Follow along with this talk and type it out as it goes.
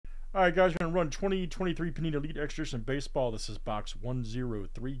All right, guys, we're going to run 2023 Panini Elite Extras in baseball. This is box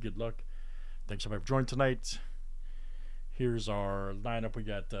 103. Good luck. Thanks everybody for joining tonight. Here's our lineup. We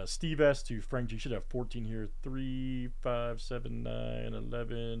got Steve S. to Frank G. Should have 14 here. 3, 5, 7, 9,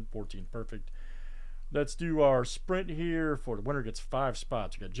 11, 14. Perfect. Let's do our sprint here. For the winner gets 5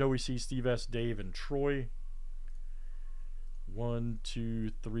 spots. We got Joey C., Steve S., Dave, and Troy. 1,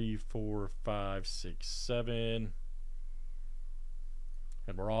 2, 3, 4, 5, 6, 7.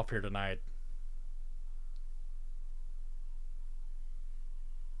 And we're off here tonight.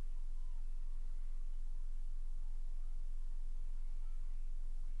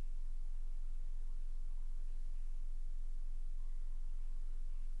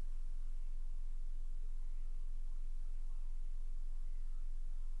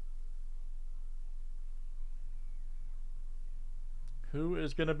 Who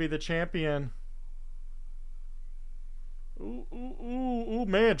is going to be the champion? Ooh,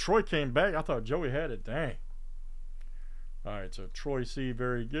 man, Troy came back. I thought Joey had it. Dang. All right, so Troy C.,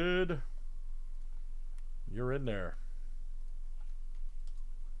 very good. You're in there.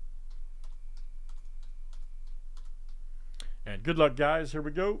 And good luck, guys. Here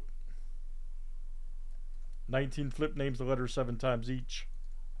we go. 19 flip names the letters 7 times each.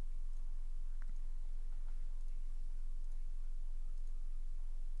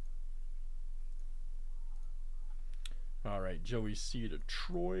 All right, Joey C. to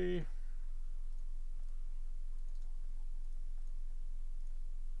Troy.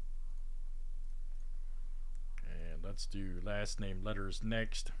 And let's do last name letters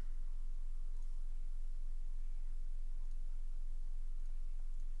next.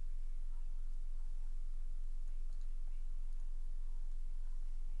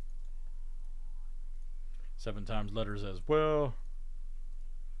 Seven times letters as well.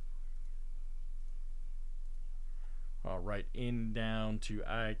 All right, N down to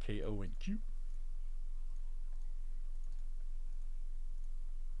I, K, O, and Q.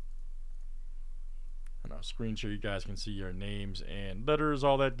 And I'll screen share. You guys can see your names and letters,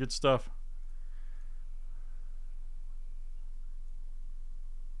 all that good stuff.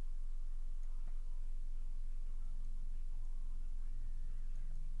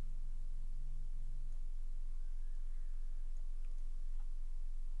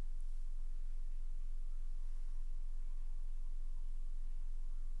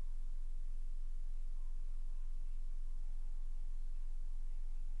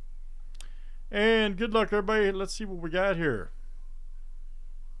 And good luck, everybody. Let's see what we got here.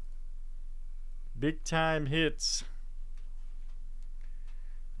 Big time hits.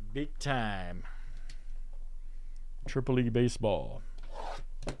 Big time. Triple E baseball.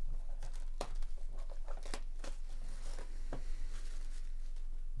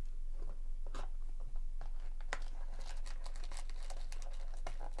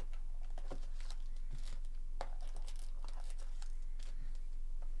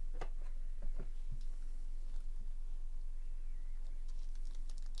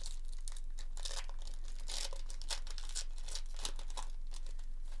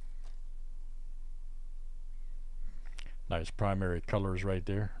 Nice primary colors right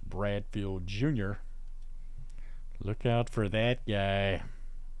there. Bradfield Jr. Look out for that guy.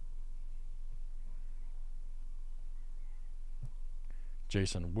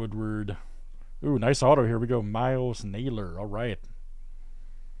 Jason Woodward. Ooh, nice auto. Here we go. Miles Naylor. All right.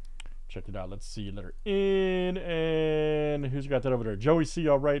 Check it out. Let's see. Letter N. And who's got that over there? Joey C.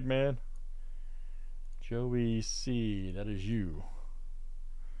 All right, man. Joey C. That is you.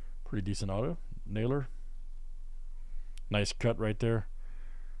 Pretty decent auto. Naylor. Nice cut right there.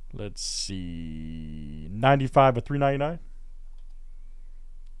 Let's see. 95 of 399.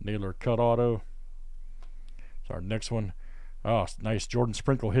 Naylor cut auto. So our next one. Oh, nice. Jordan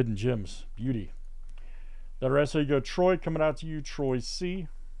Sprinkle hidden gems. Beauty. Letter S. So you go Troy. Coming out to you. Troy C.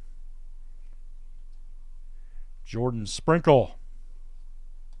 Jordan Sprinkle.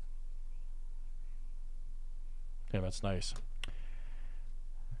 Yeah, that's nice.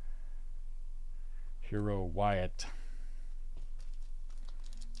 Hero Wyatt.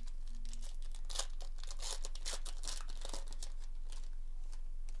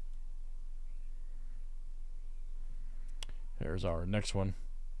 There's our next one.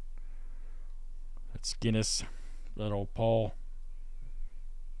 That's Guinness. That old Paul.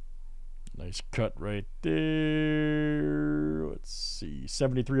 Nice cut right there. Let's see.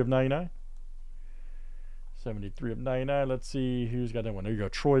 73 of 99. 73 of 99. Let's see who's got that one. There you go.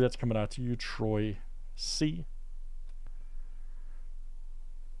 Troy, that's coming out to you. Troy C.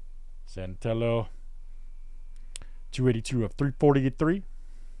 Santello. 282 of 343.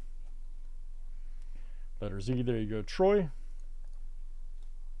 Letter Z. There you go, Troy.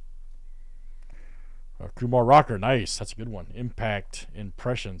 Kumar Rocker, nice. That's a good one. Impact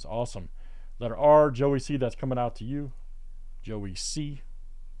Impressions, awesome. Letter R, Joey C, that's coming out to you. Joey C.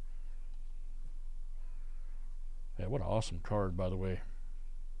 Yeah, what an awesome card, by the way.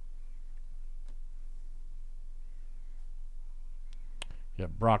 Yeah,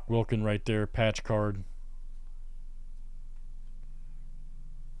 Brock Wilken right there, patch card.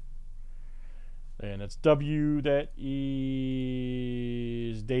 And it's W. That is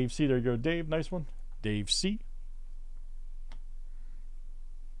Dave C. There you go, Dave. Nice one. Dave C.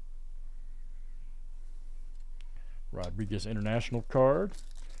 Rodriguez International card.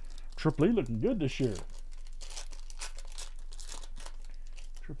 Triple E looking good this year.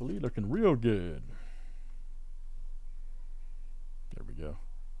 Triple E looking real good. There we go.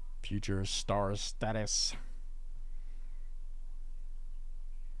 Future star status.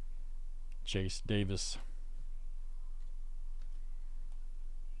 Chase Davis.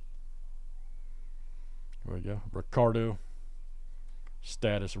 There we go. Ricardo.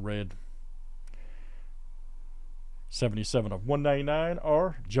 Status red. 77 of 199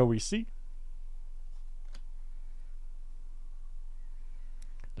 are Joey C.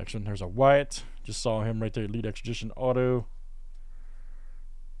 Next one, there's a Wyatt. Just saw him right there. Elite Extradition auto.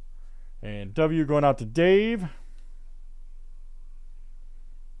 And W going out to Dave.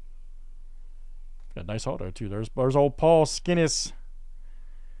 Got a nice auto too. There's old Paul Skinnis.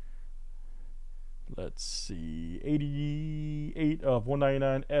 Let's see. 88 of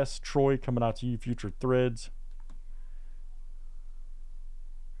 199 S. Troy coming out to you. Future Threads.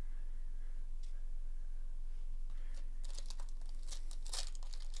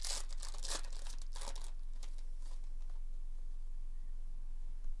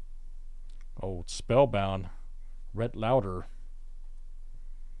 Old Spellbound. Rhett Lauder.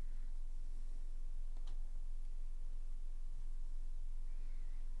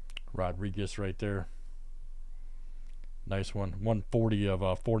 Rodriguez right there. Nice one. 140 of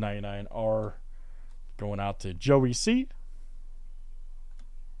 499 R going out to Joey C.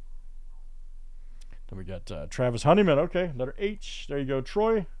 Then we got Travis Honeyman. Okay, letter H. There you go,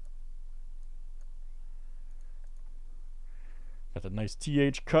 Troy. Got the nice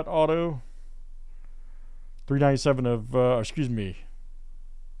TH cut auto. 397 of, excuse me.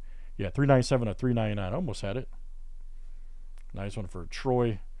 Yeah, 397 of 399. Almost had it. Nice one for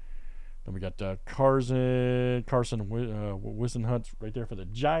Troy. Then we got Carson Wisenhunt right there for the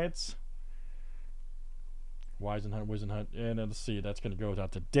Giants. Wisenhunt. And let's see, that's going to go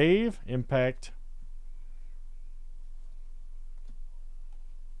out to Dave. Impact.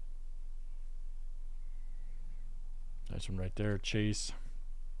 Nice one right there, Chase.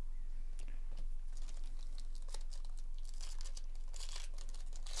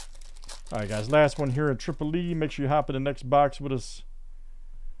 All right, guys, last one here in Triple E. Make sure you hop in the next box with us.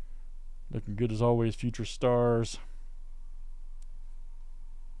 Looking good as always, future stars.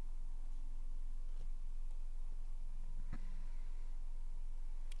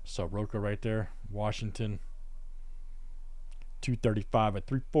 Soroka right there, Washington. 235 at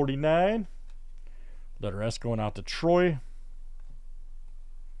 349. Letter S going out to Troy.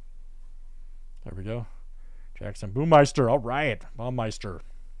 There we go. Jackson Boomeister. All right, Baumeister.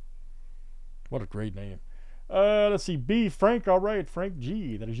 What a great name. Let's see. B. Frank. All right. Frank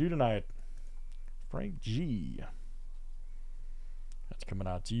G. That is you tonight. Frank G. That's coming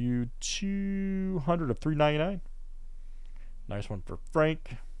out to you. 200 of 399. Nice one for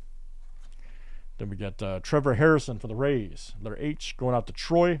Frank. Then we got Trevor Harrison for the Rays. Letter H going out to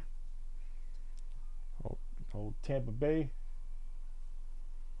Troy. Old Tampa Bay.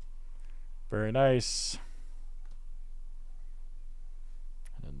 Very nice.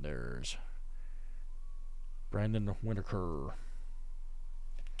 And then there's Brandon Winterker.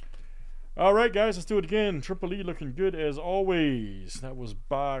 All right, guys, let's do it again. Triple E looking good as always. That was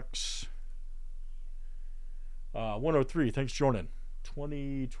box 103. Thanks for joining.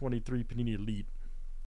 2023 Panini Elite.